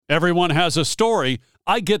Everyone has a story.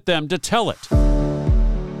 I get them to tell it.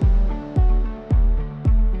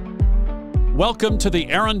 Welcome to the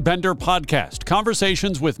Aaron Bender Podcast.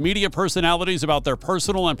 Conversations with media personalities about their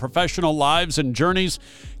personal and professional lives and journeys.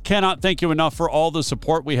 Cannot thank you enough for all the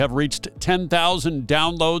support. We have reached 10,000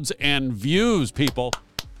 downloads and views, people.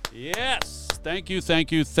 Yes. Thank you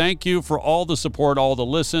for all the support, all the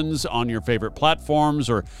listens on your favorite platforms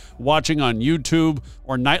or watching on YouTube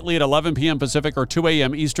or nightly at 11 p.m. Pacific or 2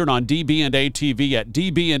 a.m. Eastern on DB&A TV at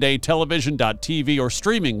dbandatelevision.tv or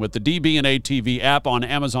streaming with the DB&A TV app on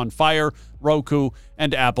Amazon Fire, Roku,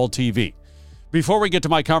 and Apple TV. Before we get to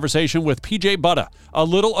my conversation with PJ Butta, a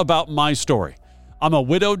little about my story. I'm a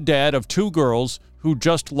widowed dad of two girls who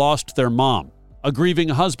just lost their mom. A grieving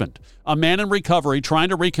husband, a man in recovery trying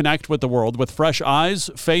to reconnect with the world with fresh eyes,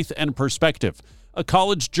 faith, and perspective, a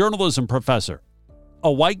college journalism professor,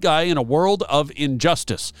 a white guy in a world of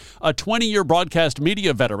injustice, a 20-year broadcast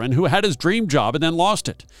media veteran who had his dream job and then lost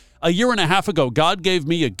it. A year and a half ago, God gave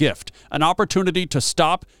me a gift, an opportunity to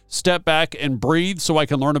stop, step back, and breathe so I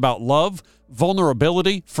can learn about love,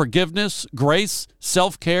 vulnerability, forgiveness, grace,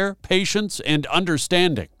 self-care, patience, and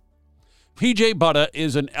understanding. PJ Butta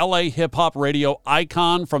is an LA hip-hop radio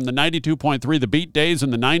icon from the 92.3 The Beat days in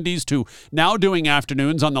the 90s to now doing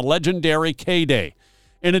afternoons on the legendary K-Day.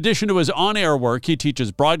 In addition to his on-air work, he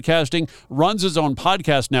teaches broadcasting, runs his own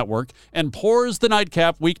podcast network, and pours the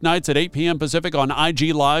Nightcap weeknights at 8 p.m. Pacific on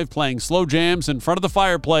IG Live, playing slow jams in front of the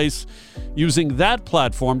fireplace, using that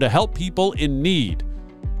platform to help people in need.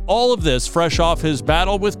 All of this fresh off his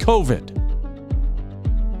battle with COVID.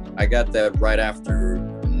 I got that right after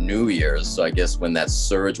New Year's, so I guess when that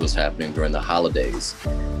surge was happening during the holidays.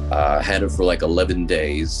 Had it for like 11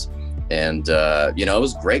 days, and it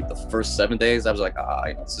was great. The first 7 days, I was like,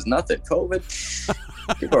 this is nothing. COVID,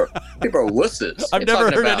 people are wusses. I've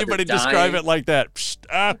never heard anybody describe it like that.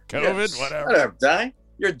 COVID, whatever.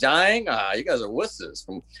 You're dying. You guys are wusses.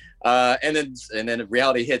 And then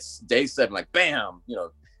reality hits day 7, like bam,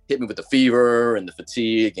 hit me with the fever and the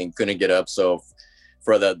fatigue and couldn't get up. So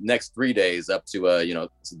for the next 3 days up to,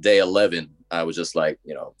 day 11, I was just like,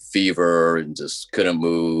 fever and just couldn't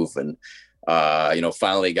move. And,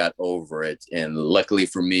 finally got over it. And luckily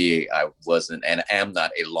for me, I wasn't and am not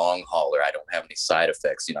a long hauler. I don't have any side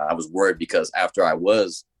effects. I was worried because after I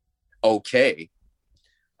was okay,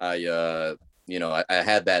 I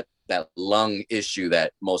had that lung issue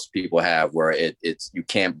that most people have where it's you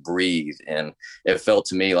can't breathe, and it felt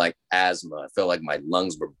to me like asthma. It felt like my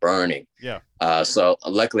lungs were burning. Yeah. So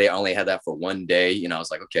luckily I only had that for 1 day. I was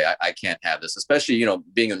like, okay, I can't have this, especially,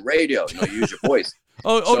 being in radio, you use your voice.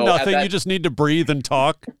 So nothing. You just need to breathe and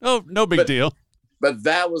talk. Oh, no big deal. But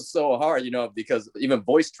that was so hard, because even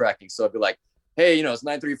voice tracking. So I'd be like, hey, it's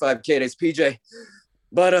 935 K, it's PJ.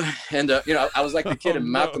 But, I was like the kid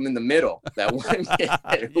in Malcolm in the Middle, that one kid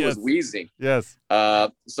who was wheezing. Yes.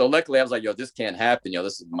 So luckily I was like, this can't happen.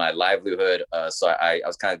 This is my livelihood. So I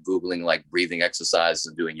was kind of Googling like breathing exercises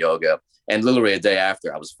and doing yoga. And literally a day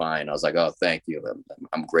after I was fine. I was like, oh, thank you.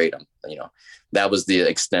 I'm great. That was the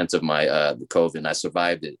extent of my the COVID, and I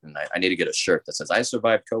survived it. And I need to get a shirt that says I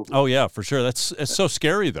survived COVID. Oh, yeah, for sure. It's so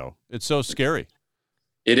scary, though. It's so scary.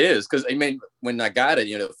 It is, because when I got it,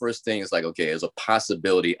 the first thing is like, okay, there's a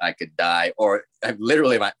possibility I could die, or I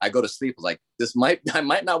go to sleep, I was like, I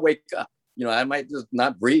might not wake up, I might just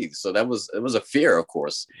not breathe. So it was a fear, of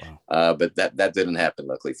course. Wow. But that didn't happen,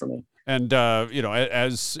 luckily for me. And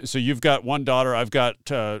so you've got one daughter, I've got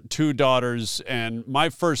two daughters, and my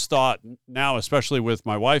first thought now, especially with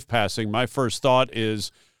my wife passing, my first thought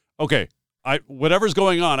is, okay, whatever's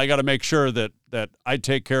going on, I got to make sure that I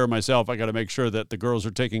take care of myself. I got to make sure that the girls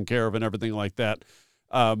are taken care of and everything like that.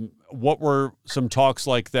 What were some talks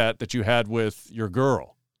like that you had with your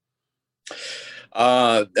girl?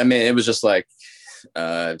 It was just like,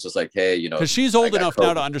 hey, because she's old enough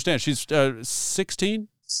now to understand. She's 16.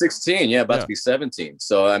 16, yeah, about to be 17.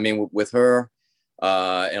 So with her,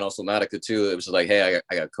 and also Nautica too, it was just like, hey,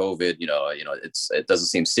 I got COVID. It doesn't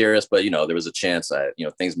seem serious, but there was a chance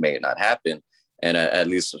things may not happen. And at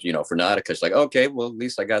least for Nautica, she's like, okay, well, at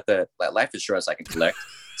least I got that life insurance I can collect.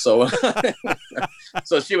 So,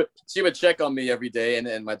 so she would check on me every day,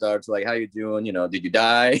 and my daughter's like, "How you doing? Did you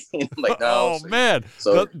die?" I'm like, no. Oh man,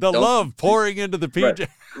 so the love pouring into the PJ.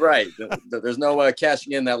 Right. There's no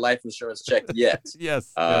cashing in that life insurance check yet.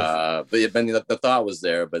 Yes. But the thought was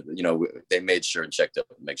there, but they made sure and checked up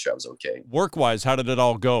and make sure I was okay. Work-wise, how did it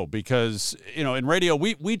all go? Because in radio,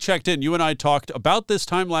 we checked in. You and I talked about this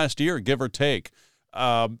time last year, give or take.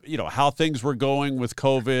 How things were going with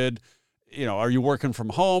COVID. Are you working from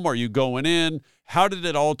home? Are you going in? How did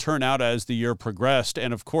it all turn out as the year progressed?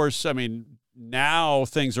 And of course, now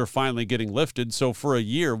things are finally getting lifted. So for a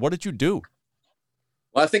year, what did you do?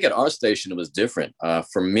 Well, I think at our station, it was different.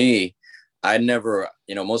 For me, I never,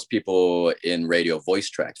 most people in radio voice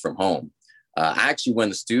tracked from home. I actually went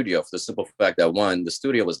in the studio for the simple fact that one, the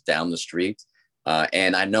studio was down the street.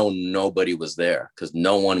 And I know nobody was there because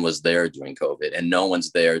no one was there during COVID and no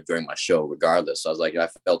one's there during my show regardless. So I was like, I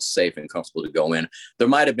felt safe and comfortable to go in. There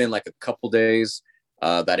might have been like a couple days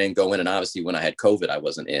that I didn't go in. And obviously when I had COVID, I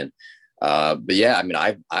wasn't in. But yeah, I mean,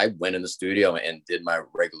 I went in the studio and did my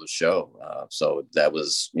regular show. So that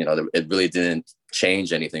was, it really didn't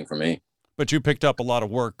change anything for me. But you picked up a lot of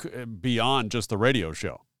work beyond just the radio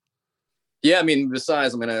show. Yeah, I mean,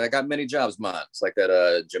 besides, I got many jobs, man. It's like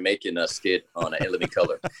that Jamaican skit on In Living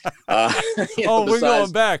Color. We're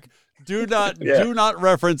going back. Do not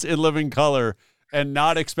reference In Living Color and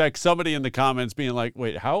not expect somebody in the comments being like,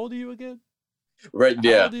 wait, how old are you again? Right,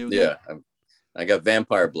 yeah. I got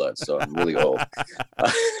vampire blood, so I'm really old.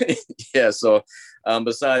 Yeah, so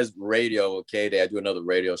besides radio, I do another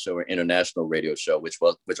radio show, an international radio show, which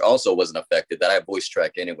also wasn't affected. That I voice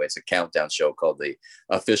track anyway. It's a countdown show called the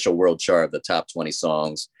Official World Chart of the top 20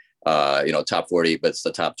 songs. Top 40, but it's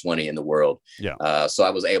the top 20 in the world. Yeah. So I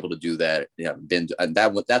was able to do that. Yeah,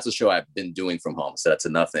 that's a show I've been doing from home. So that's a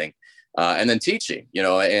nothing. And then teaching,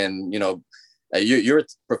 you're a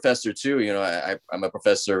professor too. I'm a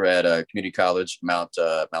professor at a community college, Mount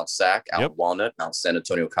Sac, out in Walnut, Mount San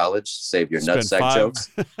Antonio College. Save your nutsack jokes.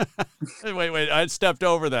 Wait, I stepped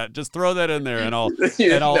over that. Just throw that in there, and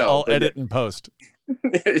I'll edit and post.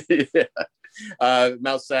 Yeah.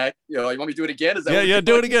 Mount Sac. You want me to do it again? Is that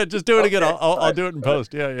do it again. Just do it again. I'll do it in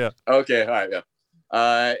post. Yeah. Okay. All right. Yeah.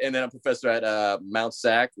 And then I'm a professor at Mount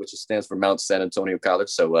Sac, which stands for Mount San Antonio College.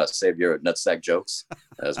 So save your nutsack jokes,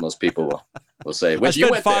 as most people will say. I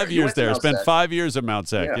spent 5 years there. Spent 5 years at Mount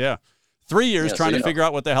Sac. Yeah. 3 years trying to figure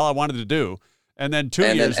out what the hell I wanted to do. And then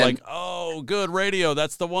 2 years good radio.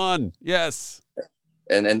 That's the one. Yes.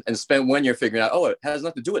 And spent 1 year figuring out, it has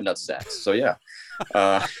nothing to do with nutsacks. So yeah.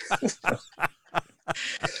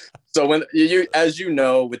 So when as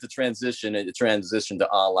with the transition to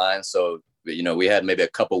online, so we had maybe a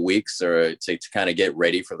couple weeks to kind of get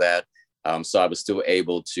ready for that. So I was still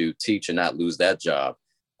able to teach and not lose that job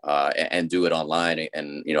and do it online.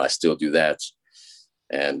 And, I still do that.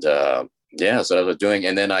 And so that's what I was doing.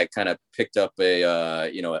 And then I kind of picked up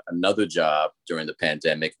another job during the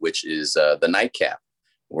pandemic, which is the Nightcap,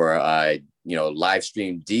 where I, live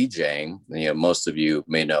stream DJing. Most of you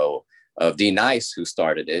may know of D Nice, who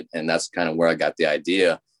started it. And that's kind of where I got the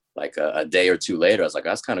idea. Like a day or two later, I was like,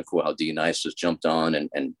 that's kind of cool how D Nice just jumped on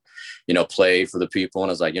and play for the people. And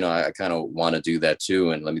I was like, I kind of want to do that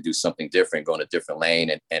too. And let me do something different, go in a different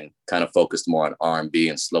lane and kind of focus more on R&B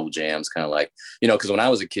and slow jams, kind of like, because when I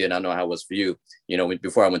was a kid, I know how it was for you,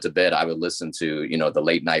 before I went to bed, I would listen to, the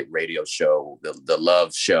late night radio show, the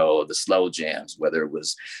love show, the slow jams, whether it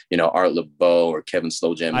was, Art LeBeau or Kevin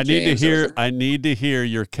Slow Jam. I need to hear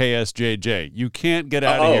your KSJJ. You can't get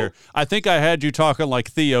out of here. I think I had you talking like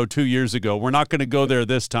Theo 2 years ago. We're not going to go there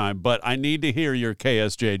this time, but I need to hear your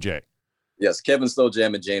KSJJ. Yes, Kevin Slow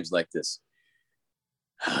Jam and James like this.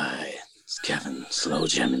 Hi, it's Kevin Slow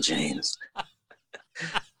Jam and James.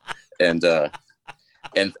 and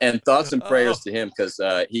thoughts and prayers to him because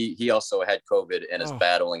he also had COVID and is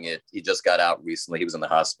battling it. He just got out recently. He was in the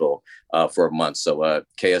hospital for a month. So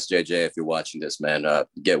KSJJ, if you're watching this, man,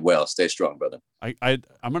 get well. Stay strong, brother. I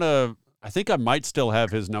think I might still have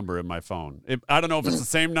his number in my phone. I don't know if it's the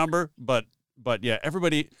same number, but yeah,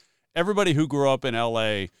 everybody who grew up in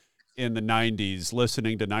LA in the 90s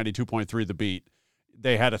listening to 92.3 The Beat,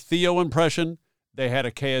 they had a Theo impression, they had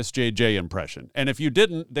a KSJJ impression. And if you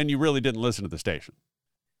didn't, then you really didn't listen to the station.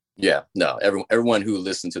 Yeah, no, everyone who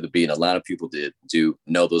listened to The Beat, a lot of people do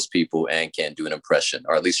know those people and can do an impression,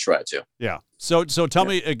 or at least try to. Yeah. So tell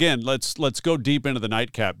me again, let's go deep into the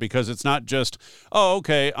Nightcap, because it's not just,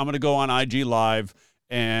 okay, I'm going to go on IG Live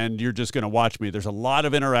and you're just going to watch me. There's a lot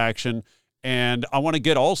of interaction. And I want to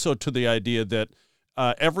get also to the idea that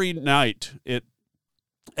every night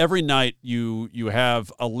you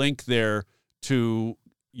have a link there to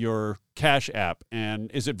your Cash App.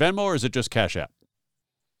 And is it Venmo or is it just Cash App?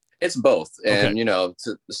 It's both. And,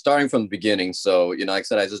 okay. Starting from the beginning. So, like I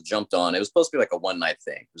said, I just jumped on. It was supposed to be like a one night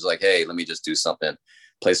thing. It was like, hey, let me just do something,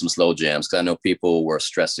 play some slow jams. Cause I know people were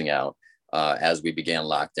stressing out as we began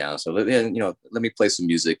lockdown. So, let me play some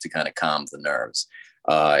music to kind of calm the nerves.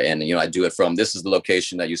 And I do it from, this is the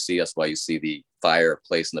location that you see. That's why you see the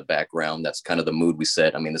fireplace in the background. That's kind of the mood we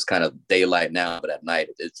set. I mean, it's kind of daylight now, but at night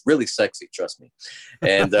it's really sexy. Trust me.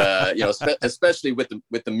 And, especially with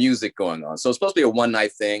the music going on. So it's supposed to be a one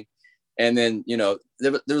night thing. And then,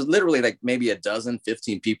 there was literally like maybe a dozen,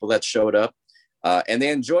 15 people that showed up, and they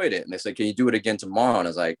enjoyed it. And they said, can you do it again tomorrow? And I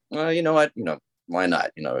was like, well, you know what, why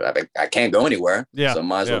not? I can't go anywhere. Yeah. So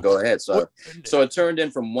might as well go ahead. So it turned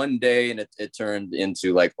in from one day, and it turned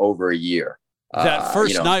into like over a year. That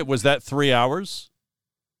first night, was that 3 hours?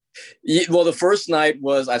 Yeah, well, the first night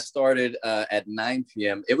was, I started at 9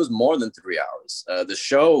 p.m. It was more than 3 hours. The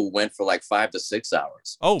show went for like 5 to 6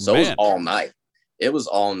 hours. Oh, so man. It was all night. It was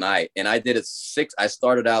all night. And I did it I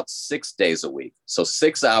started out 6 days a week. So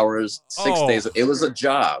 6 hours, 6 days. It was a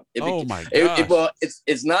job. My gosh. Well,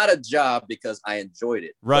 it's not a job because I enjoyed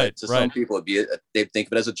it. Right. But to some people, they think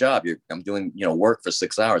of it as a job. I'm doing, work for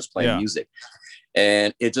 6 hours playing music.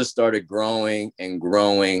 And it just started growing and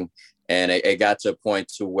growing. And it got to a point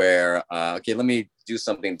to where, okay, let me do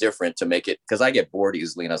something different to make it, because I get bored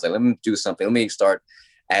easily. And I was like, let me do something. Let me start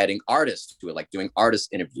adding artists to it, like doing artist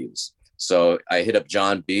interviews. So I hit up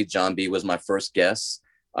John B. John B was my first guest.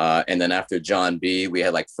 And then after John B, we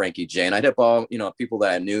had like Frankie J. And I hit up all, people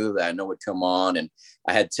that I knew that I know would come on. And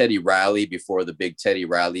I had Teddy Riley before the big Teddy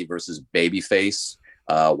Riley versus Babyface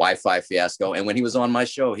Wi-Fi fiasco. And when he was on my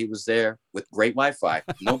show, he was there with great Wi-Fi,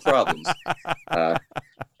 no problems.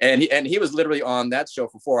 And he was literally on that show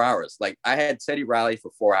for 4 hours. Like, I had Teddy Riley for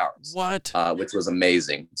 4 hours. What? Which was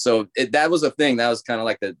amazing. So that was a thing. That was kind of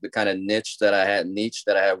like the kind of niche that I had,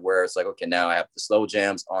 where it's like, okay, now I have the slow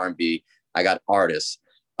jams, R&B. I got artists.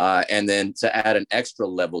 And then to add an extra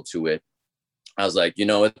level to it, I was like,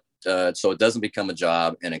 so it doesn't become a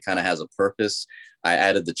job and it kind of has a purpose. I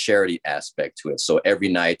added the charity aspect to it. So every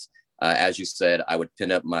night, as you said, I would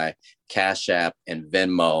pin up my Cash App and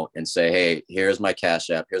Venmo and say, hey, here's my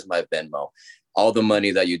Cash App, here's my Venmo. All the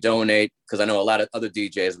money that you donate, because I know a lot of other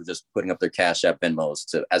DJs were just putting up their Cash App Venmos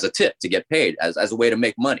as a tip to get paid, as a way to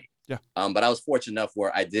make money. Yeah. But I was fortunate enough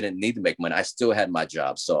where I didn't need to make money. I still had my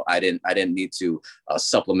job. So I didn't need to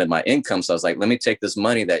supplement my income. So I was like, let me take this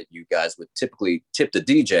money that you guys would typically tip the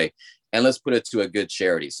DJ and let's put it to a good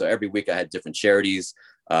charity. So every week I had different charities.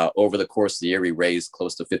 Over the course of the year, we raised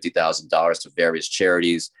close to $50,000 to various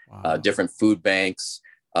charities, different food banks,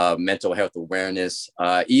 mental health awareness.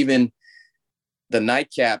 Even the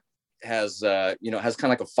Nightcap has kind of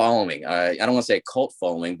like a following. I don't want to say a cult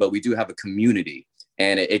following, but we do have a community.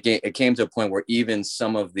 And it came to a point where even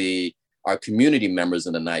some of our community members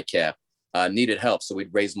in the Nightcap needed help. So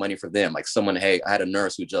we'd raise money for them. Like someone, hey, I had a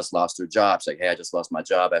nurse who just lost her job. She's like, hey, I just lost my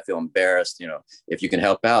job. I feel embarrassed. If you can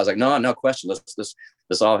help out. I was like, no question.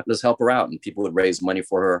 Let's help her out. And people would raise money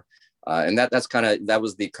for her. And that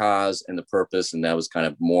was the cause and the purpose. And that was kind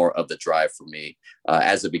of more of the drive for me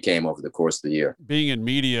as it became over the course of the year. Being in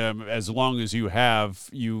media, as long as you have,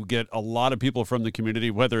 you get a lot of people from the community,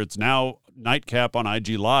 whether it's now Nightcap on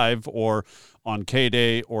IG Live or on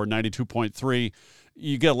K-Day or 92.3.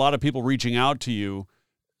 You get a lot of people reaching out to you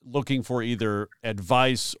looking for either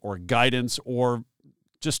advice or guidance or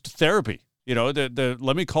just therapy.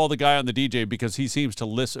 Let me call the guy on the DJ because he seems to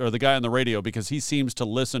listen, or the guy on the radio because he seems to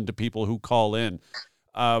listen to people who call in.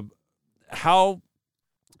 How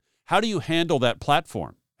do you handle that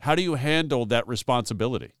platform? How do you handle that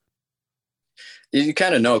responsibility? You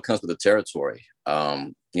kind of know it comes with the territory.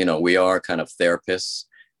 We are kind of therapists.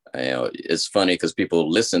 It's funny because people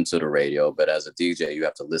listen to the radio, but as a DJ, you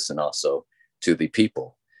have to listen also to the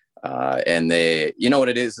people. And they, what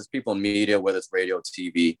it is people in media, whether it's radio,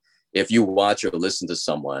 TV, if you watch or listen to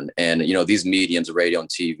someone and, these mediums, radio and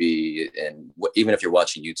TV, and even if you're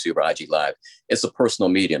watching YouTube or IG Live, it's a personal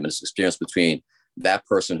medium. It's an experience between that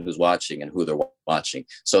person who's watching and who they're watching.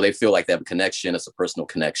 So they feel like they have a connection. It's a personal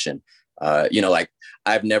connection.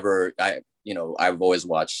 I've always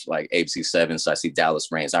watched like ABC7, so I see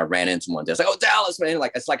Dallas Reigns. I ran into him one day. I was like, oh, Dallas, man.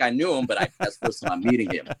 Like, it's like I knew him, but that's the first time I'm meeting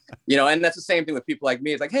him. And that's the same thing with people like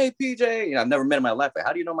me. It's like, hey, PJ, I've never met in my life. Like,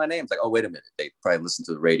 how do you know my name? It's like, oh, wait a minute. They probably listen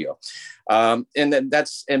to the radio. And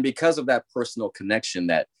because of that personal connection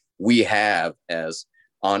that we have as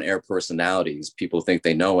on-air personalities, people think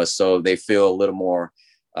they know us. So they feel a little more,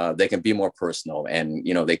 they can be more personal and,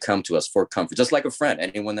 they come to us for comfort, just like a friend.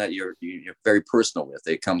 Anyone that you're very personal with,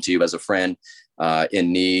 they come to you as a friend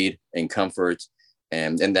in need and comfort.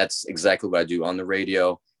 And that's exactly what I do on the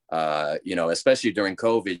radio. Especially during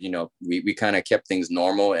COVID, we kind of kept things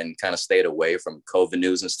normal and kind of stayed away from COVID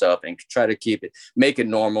news and stuff and try to make it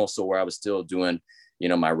normal. So where I was still doing,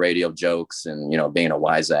 my radio jokes and, being a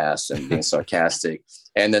wise ass and being sarcastic.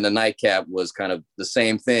 And then the Nightcap was kind of the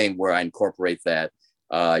same thing where I incorporate that,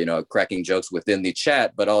 cracking jokes within the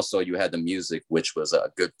chat, but also you had the music, which was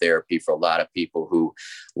a good therapy for a lot of people who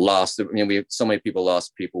lost. So many people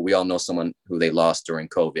lost people. We all know someone who they lost during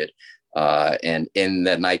COVID. And in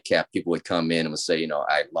that nightcap, people would come in and would say, you know,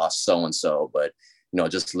 I lost so-and-so, but, you know,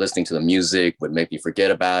 just listening to the music would make me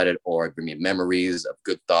forget about it or bring me memories of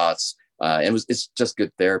good thoughts. It's just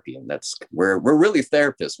good therapy. And we're really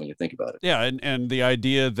therapists when you think about it. Yeah. And the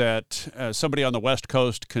idea that somebody on the West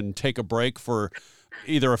Coast can take a break for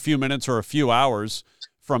either a few minutes or a few hours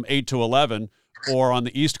from 8 to 11, or on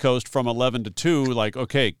the East Coast from 11 to 2, like,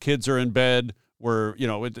 okay, kids are in bed. We're, you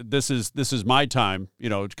know, this is my time, you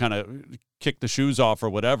know, to kind of kick the shoes off or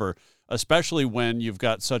whatever, especially when you've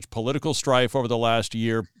got such political strife over the last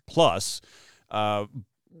year plus,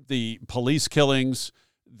 the police killings,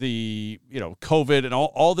 the, you know, COVID and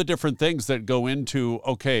all the different things that go into,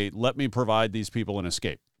 okay, let me provide these people an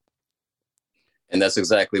escape. And that's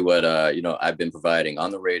exactly what, you know, I've been providing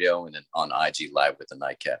on the radio and then on IG Live with the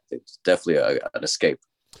Nightcap. It's definitely an escape.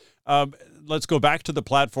 Let's go back to the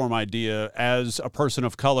platform idea. As a person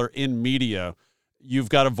of color in media, you've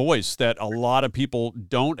got a voice that a lot of people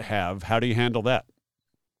don't have. How do you handle that?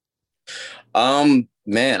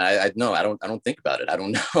 Man, I know, I don't think about it. I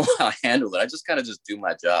don't know how I handle it. I just kind of just do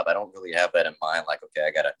my job. I don't really have that in mind. Like,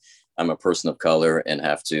 okay, I'm a person of color and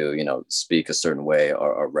have to, you know, speak a certain way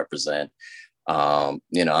or represent.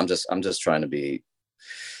 You know, I'm just trying to be,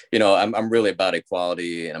 you know, I'm really about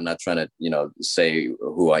equality, and I'm not trying to, you know, say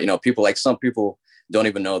who you know, some people don't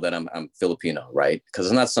even know that I'm Filipino, right? Because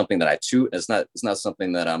it's not something that I toot. It's not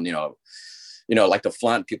something that I'm, you know, like to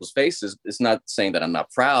flaunt people's faces. It's not saying that I'm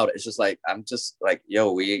not proud. It's just like, I'm just like,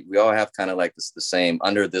 yo, we all have kind of like the same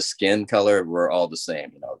under the skin color. We're all the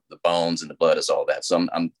same, you know, the bones and the blood is all that. So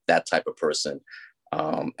I'm that type of person.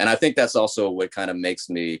 And I think that's also what kind of makes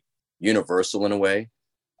me universal in a way.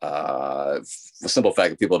 The simple fact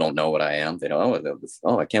that people don't know what I am. They don't,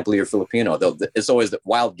 oh, I can't believe you're Filipino. It's always the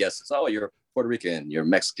wild guesses. Oh, you're Puerto Rican, you're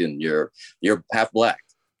Mexican, you're half black.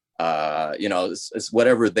 You know, it's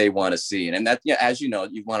whatever they want to see. And that, yeah, as you know,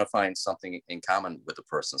 you want to find something in common with the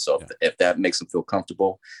person. So if that makes them feel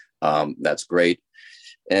comfortable, that's great.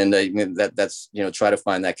 And that's, you know, try to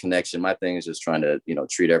find that connection. My thing is just trying to, you know,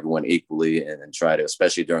 treat everyone equally and try to,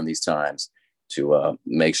 especially during these times, to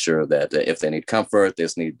make sure that if they need comfort, they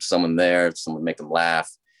just need someone there, someone to make them laugh,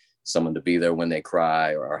 someone to be there when they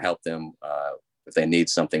cry or help them if they need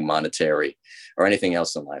something monetary or anything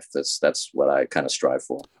else in life. That's what I kind of strive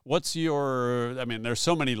for. What's I mean, there's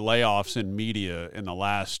so many layoffs in media in the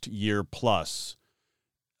last year plus.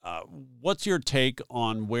 What's your take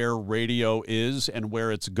on where radio is and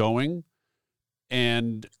where it's going,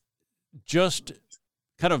 and just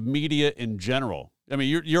kind of media in general? I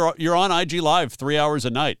mean, you're on IG Live 3 hours a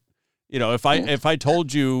night. You know, if I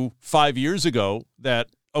told you 5 years ago that,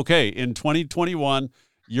 okay, in 2021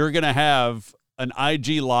 you're going to have an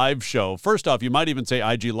IG Live show. First off, you might even say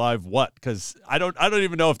IG Live what? Because I don't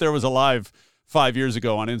even know if there was a live 5 years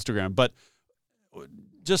ago on Instagram. But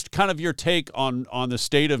just kind of your take on the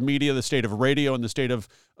state of media, the state of radio, and the state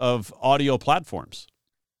of audio platforms.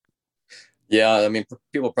 Yeah, I mean,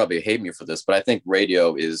 people probably hate me for this, but I think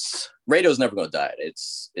radio is never going to die.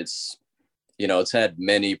 It's you know, it's had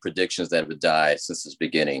many predictions that it would die since its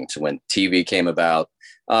beginning. To when TV came about,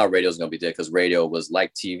 radio's going to be dead, because radio was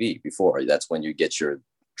like TV before. That's when you get your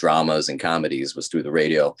dramas and comedies, was through the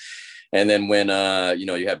radio. And then when, you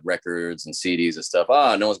know, you had records and CDs and stuff,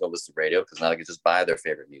 no one's going to listen to radio because now they can just buy their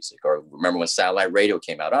favorite music. Or remember when satellite radio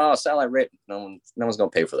came out? Satellite radio, no one's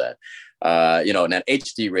going to pay for that. You know, and then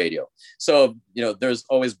HD radio. So, you know, there's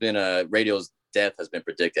always been radio's death has been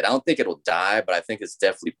predicted. I don't think it'll die, but I think it's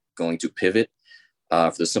definitely going to pivot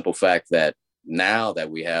for the simple fact that now that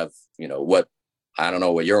we have, you know, I don't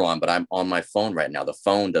know what you're on, but I'm on my phone right now. The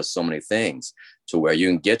phone does so many things to where you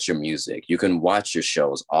can get your music. You can watch your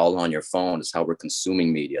shows all on your phone. It's how we're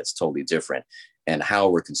consuming media. It's totally different, and how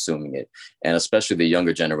we're consuming it. And especially the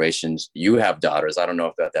younger generations, you have daughters. I don't know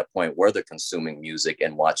if they're at that point where they're consuming music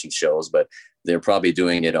and watching shows, but they're probably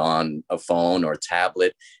doing it on a phone or a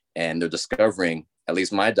tablet. And they're discovering, at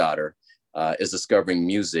least my daughter is discovering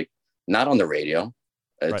music, not on the radio.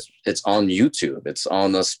 It's on YouTube. It's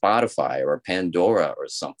on the Spotify or Pandora or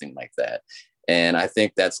something like that. And I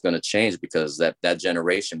think that's going to change, because that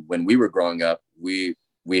generation, when we were growing up, we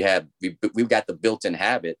got the built-in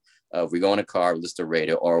habit of, we go in a car, listen to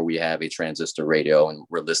radio, or we have a transistor radio and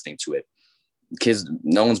we're listening to it. Kids,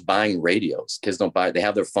 no one's buying radios. Kids don't buy, they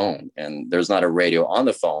have their phone, and there's not a radio on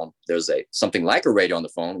the phone. There's something like a radio on the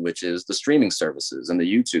phone, which is the streaming services and the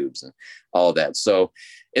YouTubes and all that. So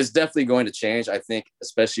it's definitely going to change. I think,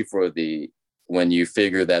 especially when you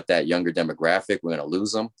figure that younger demographic, we're going to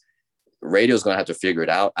lose them. Radio is going to have to figure it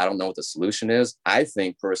out. I don't know what the solution is. I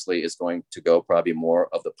think personally it's going to go probably more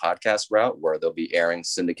of the podcast route, where they'll be airing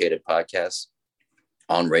syndicated podcasts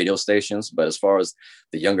on radio stations. But as far as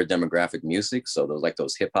the younger demographic music, so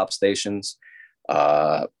those hip hop stations,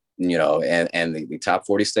 and the top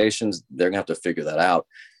 40 stations, they're gonna have to figure that out,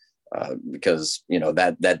 because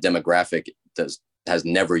that demographic has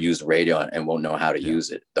never used radio and won't know how to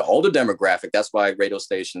use it. The older demographic, that's why radio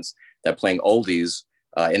stations that are playing oldies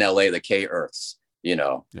in LA, the K-Earths,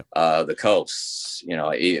 the Coasts,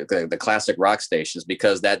 the classic rock stations,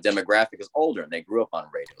 because that demographic is older and they grew up on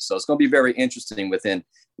radio. So it's going to be very interesting within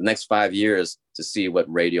the next 5 years to see what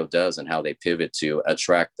radio does and how they pivot to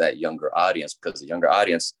attract that younger audience, because the younger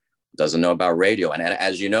audience doesn't know about radio. And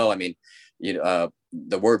as you know, I mean,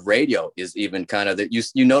 the word radio is even kind of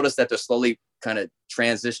you notice that they're slowly kind of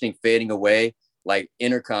transitioning, fading away. Like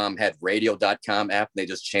Intercom had radio.com app, and they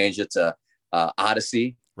just changed it to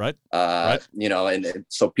Odyssey. Right. And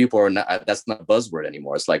so people are not, that's not a buzzword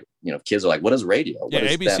anymore. It's like, kids are like, what is radio? What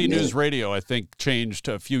does ABC News Radio, I think, changed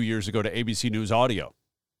a few years ago to ABC News Audio.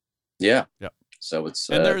 Yeah. Yeah. So it's,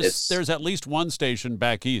 and there's at least one station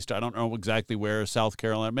back east. I don't know exactly where, South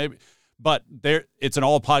Carolina, maybe, but it's an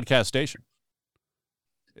all podcast station.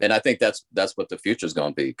 And I think that's what the future is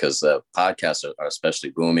going to be, because podcasts are especially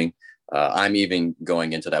booming. I'm even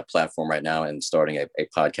going into that platform right now and starting a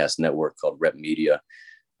podcast network called Rep Media.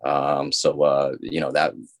 That's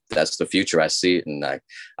the future. I see it. And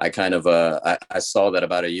I kind of, I saw that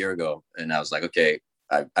about a year ago, and I was like, okay,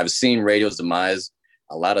 I've seen radio's demise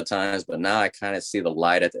a lot of times, but now I kind of see the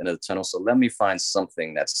light at the end of the tunnel. So let me find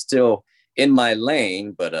something that's still in my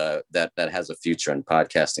lane, but that has a future, and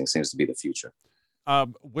podcasting seems to be the future.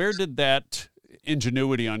 Where did that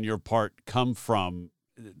ingenuity on your part come from?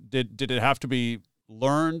 Did it have to be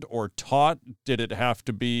learned or taught? Did it have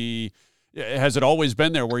to be, has it always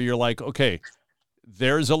been there where you're like, okay,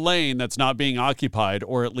 there's a lane that's not being occupied,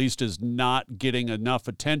 or at least is not getting enough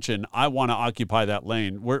attention. I want to occupy that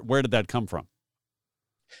lane. Where did that come from?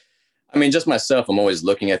 I mean, just myself, I'm always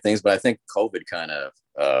looking at things, but I think COVID kind of,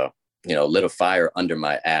 lit a fire under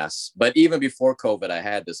my ass. But even before COVID, I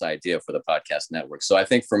had this idea for the podcast network. So I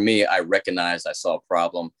think for me, I recognized I saw a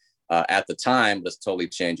problem at the time, that's totally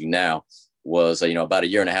changing now, was, about a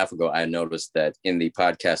year and a half ago, I noticed that in the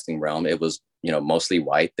podcasting realm, it was, mostly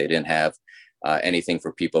white. They didn't have anything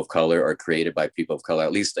for people of color or created by people of color,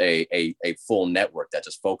 at least a full network that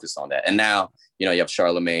just focused on that. And now, you have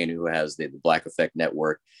Charlemagne, who has the Black Effect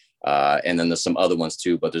Network. And then there's some other ones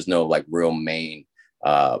too, but there's no like real main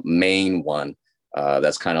one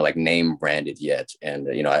that's kind of like name branded yet. And,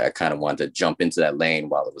 I kind of wanted to jump into that lane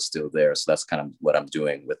while it was still there. So that's kind of what I'm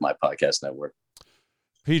doing with my podcast network.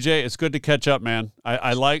 PJ, it's good to catch up, man.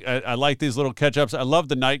 I like these little catch ups. I love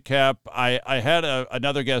the Nightcap. I had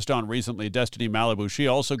another guest on recently, Destiny Malibu. She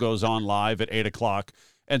also goes on live at 8:00.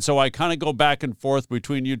 And so I kind of go back and forth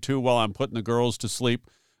between you two while I'm putting the girls to sleep.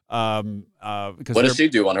 Because what does she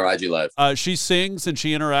do on her IG live? She sings and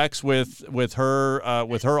she interacts with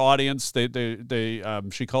her audience.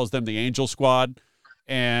 She calls them the Angel Squad,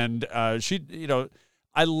 and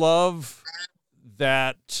I love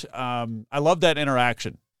that. I love that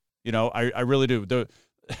interaction. I really do.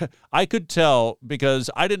 I could tell, because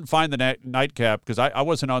I didn't find the Nightcap, because I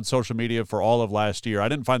wasn't on social media for all of last year. I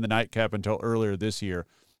didn't find the Nightcap until earlier this year,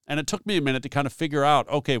 and it took me a minute to kind of figure out.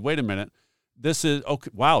 Okay, wait a minute. This is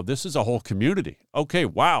okay. Wow, this is a whole community. Okay,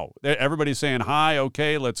 wow, everybody's saying hi.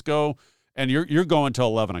 Okay, let's go. And you're going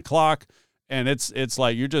till 11:00, and it's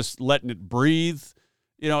like you're just letting it breathe,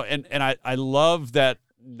 And I love that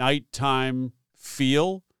nighttime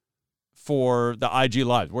feel for the IG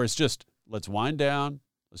Live, where it's just, let's wind down,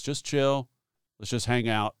 let's just chill, let's just hang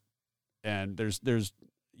out, and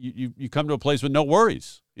you come to a place with no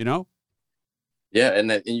worries, Yeah,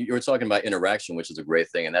 and you were talking about interaction, which is a great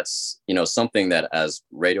thing. And that's, something that as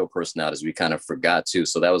radio personalities, we kind of forgot too.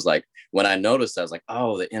 So that was like, when I noticed, I was like,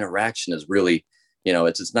 oh, the interaction is really,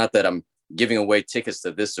 it's not that I'm giving away tickets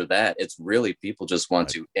to this or that. It's really people just want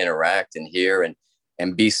to interact and hear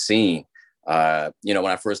and be seen. When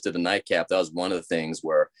I first did the Nightcap, that was one of the things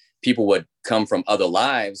where people would come from other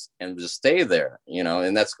lives and just stay there,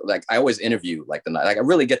 and that's like, I always interview like I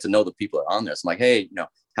really get to know the people that are on there. So I'm like, hey,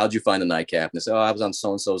 how'd you find the Nightcap? And they say, oh, I was on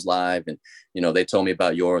so-and-so's live, and, they told me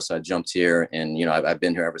about yours. So I jumped here, and, I've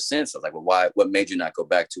been here ever since. I was like, well, what made you not go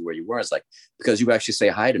back to where you were? It's like, because you actually say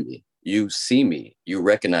hi to me. You see me, you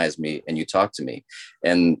recognize me, and you talk to me.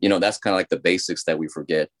 And, that's kind of like the basics that we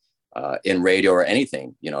forget in radio or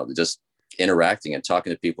anything, just interacting and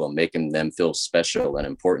talking to people and making them feel special and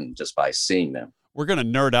important just by seeing them. We're going to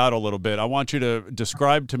nerd out a little bit. I want you to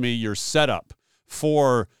describe to me your setup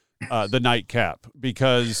for the Nightcap,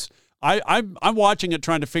 because I'm watching it,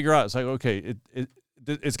 trying to figure out. It's like, okay,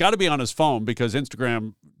 it's got to be on his phone, because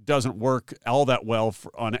Instagram doesn't work all that well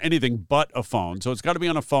on anything but a phone. So it's got to be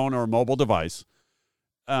on a phone or a mobile device.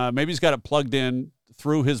 Maybe he's got it plugged in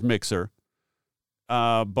through his mixer.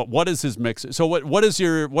 But what is his mixer? So what is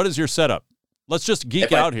your setup? Let's just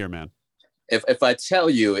geek out here, man. If I tell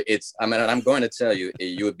you, I'm going to tell you,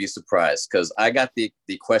 you would be surprised, because I got the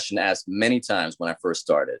question asked many times when I first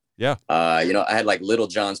started. Yeah. I had like Little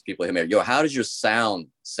John's people hit me, yo, how does your sound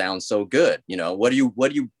so good? What are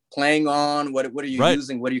you playing on? What are you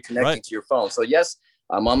using? What are you connecting to your phone? So yes,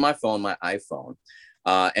 I'm on my phone, my iPhone.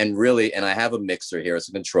 And I have a mixer here. It's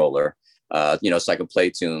a controller, so I can play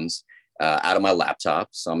tunes out of my laptop.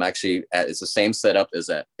 So I'm actually it's the same setup as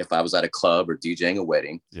if I was at a club or DJing a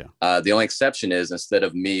wedding. Yeah. The only exception is, instead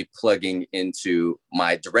of me plugging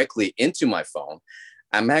directly into my phone,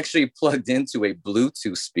 I'm actually plugged into a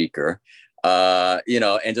Bluetooth speaker,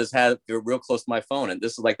 and just have it real close to my phone. And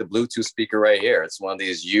this is like the Bluetooth speaker right here. It's one of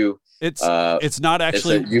these It's not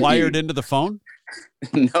actually wired into the phone?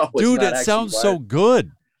 No, dude, it sounds so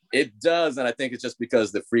good. It does. And I think it's just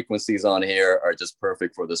because the frequencies on here are just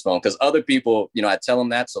perfect for this phone. Because other people, I tell them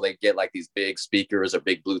that, so they get like these big speakers or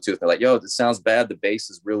big Bluetooth. They're like, yo, this sounds bad. The bass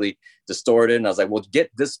is really distorted. And I was like, well,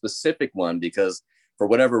 get this specific one, because for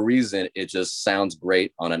whatever reason, it just sounds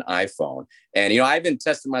great on an iPhone. And, I've been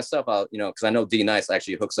testing myself out, because I know D Nice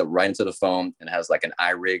actually hooks up right into the phone and has like an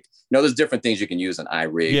iRig. There's different things you can use an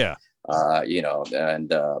iRig. Yeah.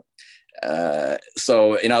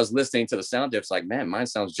 So I was listening to the sound diffs, like, man, mine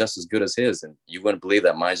sounds just as good as his. And you wouldn't believe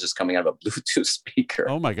that mine's just coming out of a Bluetooth speaker.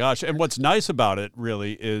 Oh my gosh. And what's nice about it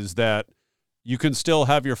really is that you can still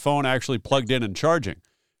have your phone actually plugged in and charging.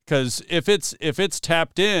 Because if it's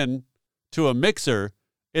tapped in to a mixer,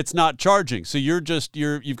 it's not charging. So you've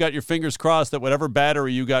got your fingers crossed that whatever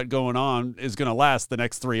battery you got going on is going to last the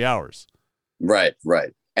next 3 hours. Right.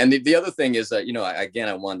 And the other thing is that,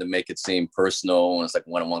 I wanted to make it seem personal, and it's like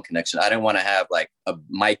one-on-one connection. I didn't want to have like a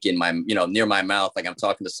mic in my, near my mouth, like I'm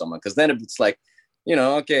talking to someone. Because then it's like,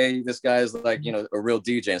 okay, this guy's like, a real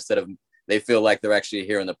DJ, instead of they feel like they're actually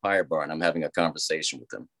here in the Pirate Bar and I'm having a conversation with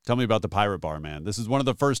them. Tell me about the Pirate Bar, man. This is one of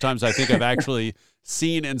the first times I think I've actually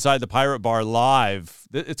seen inside the Pirate Bar live.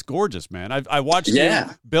 It's gorgeous, man. I watched you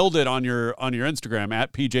build it on your Instagram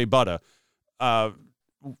at PJ Butta.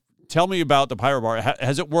 Tell me about the Pirate Bar.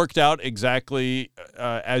 Has it worked out exactly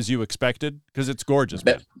as you expected? Because it's gorgeous,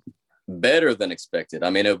 man. Better than expected. I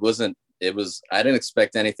mean, I didn't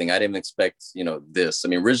expect anything. I didn't expect, this. I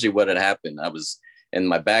mean, originally what had happened, I was in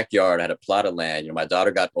my backyard. I had a plot of land. My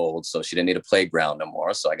daughter got old, so she didn't need a playground no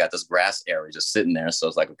more. So I got this grass area just sitting there. So I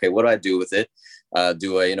was like, okay, what do I do with it? I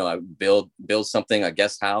build something, a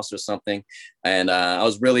guest house or something? And I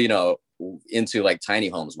was really, into like tiny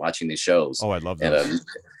homes, watching these shows. Oh, I love that. And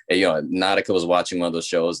Nautica was watching one of those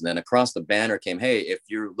shows, and then across the banner came, hey, if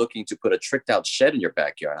you're looking to put a tricked out shed in your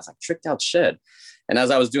backyard. I was like, tricked out shed. And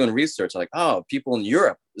as I was doing research, I'm like, oh, people in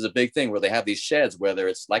Europe is a big thing where they have these sheds, whether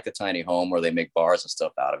it's like a tiny home or they make bars and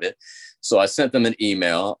stuff out of it. So I sent them an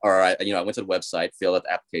email, or I went to the website, filled out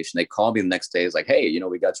the application. They called me the next day. It's like, hey,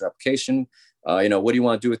 we got your application. What do you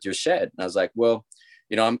want to do with your shed? And I was like, well,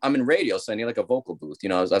 I'm in radio, so I need like a vocal booth.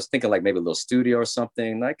 I was thinking like maybe a little studio or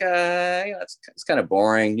something. Like, it's kind of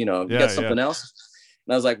boring. You got something else?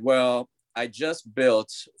 And I was like, well, I just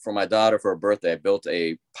built for my daughter for her birthday. I built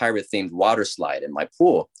a pirate themed water slide in my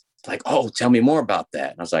pool. It's like, oh, tell me more about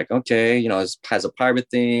that. And I was like, okay, it has a pirate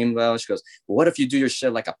theme. Well, she goes, well, what if you do your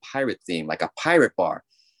shed like a pirate theme, like a pirate bar?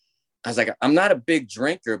 I was like, I'm not a big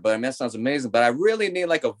drinker, but I mean, that sounds amazing. But I really need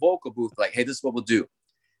like a vocal booth. Like, hey, this is what we'll do.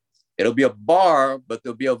 It'll be a bar, but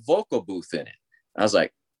there'll be a vocal booth in it. I was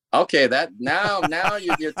like, okay, that now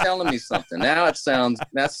you're telling me something. Now that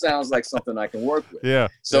sounds like something I can work with. Yeah.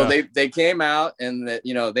 So they came out and they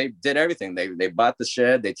did everything. They bought the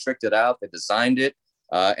shed, they tricked it out, they designed it,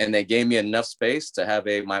 and they gave me enough space to have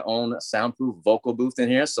my own soundproof vocal booth in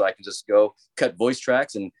here, so I can just go cut voice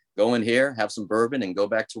tracks and go in here, have some bourbon, and go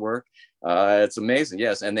back to work. It's amazing.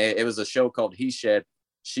 Yes, and it was a show called He Shed,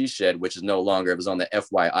 She Shed, which is no longer, it was on the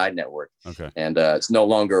FYI network. Okay. And it's no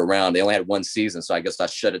longer around. They only had one season, so I guess I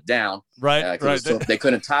shut it down. Right. They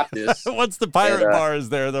couldn't top this. Once the pirate bar is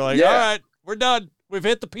there, they're like, all right, we're done. We've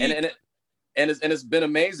hit the peak. And it's been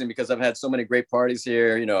amazing because I've had so many great parties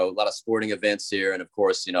here, a lot of sporting events here. And of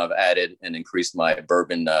course, I've added and increased my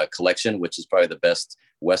bourbon collection, which is probably the best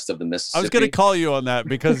west of the Mississippi. I was going to call you on that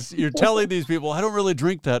because you're telling these people, I don't really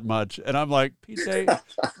drink that much. And I'm like, PJ,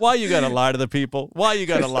 why you got to lie to the people? Why you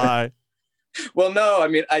got to lie? Well, no, I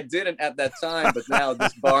mean, I didn't at that time, but now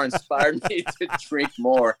this bar inspired me to drink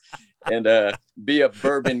more and be a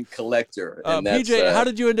bourbon collector. And PJ, how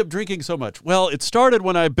did you end up drinking so much? Well, it started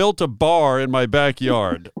when I built a bar in my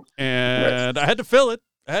backyard, and I had to fill it.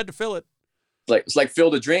 I had to fill it. It's like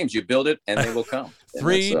Field of Dreams. You build it and they will come.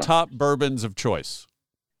 3 top bourbons of choice.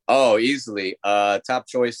 Oh, easily. Top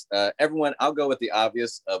choice. Everyone, I'll go with the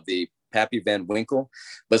obvious of the Pappy Van Winkle,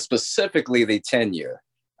 but specifically the 10-year.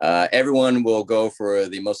 Everyone will go for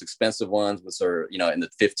the most expensive ones, which are, in the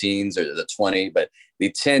 15s or the 20, but the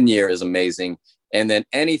 10-year is amazing. And then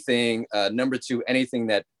anything, number 2, anything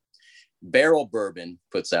that Barrel Bourbon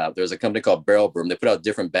puts out. There's a company called Barrel Bourbon. They put out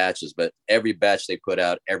different batches, but every batch they put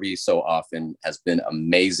out every so often has been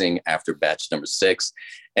amazing after batch number 6.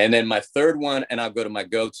 And then my third one, and I'll go to my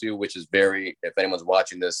go-to, which is if anyone's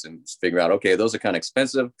watching this and figure out, okay, those are kind of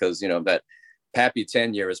expensive because, that Pappy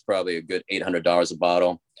 10-year is probably a good $800 a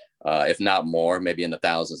bottle, if not more, maybe in the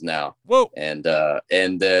thousands now. Whoa. And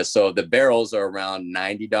so the barrels are around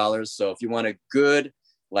 $90. So if you want a good,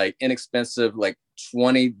 inexpensive,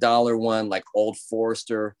 $20 one, like Old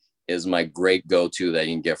Forester is my great go-to that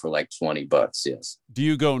you can get for $20. Yes. Do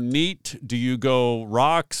you go neat? Do you go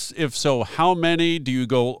rocks? If so, how many? Do you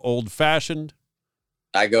go old fashioned?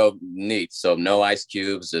 I go neat. So no ice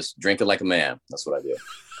cubes, just drink it like a man. That's what I do.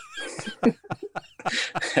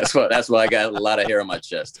 That's why I got a lot of hair on my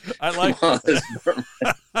chest. I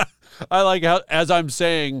like how, as I'm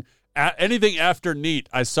saying, anything after neat,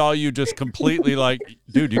 I saw you just completely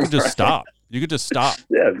dude, you can just stop. You could just stop.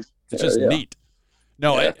 Yeah. It's just neat.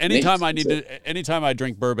 No, yeah, anytime neat. anytime I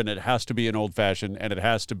drink bourbon, it has to be an old fashioned, and it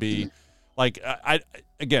has to be I've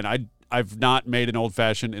not made an old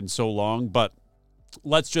fashioned in so long, but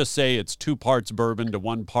let's just say it's 2 parts bourbon to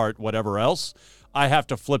 1 part whatever else. I have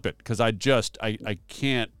to flip it because I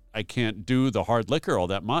can't do the hard liquor all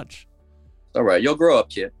that much. All right, you'll grow up,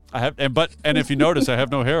 kid. I have, and if you notice, I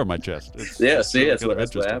have no hair on my chest. That's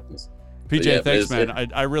what happens. PJ, thanks, man.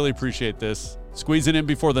 I really appreciate this. Squeezing in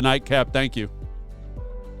before the nightcap. Thank you.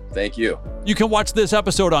 Thank you. You can watch this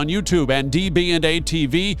episode on YouTube and DB&A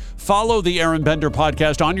TV. Follow the Aaron Bender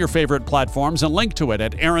podcast on your favorite platforms and link to it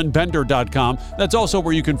at aaronbender.com. That's also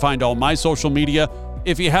where you can find all my social media.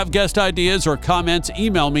 If you have guest ideas or comments,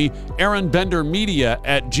 email me,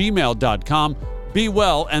 aaronbendermedia@gmail.com. Be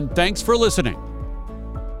well, and thanks for listening.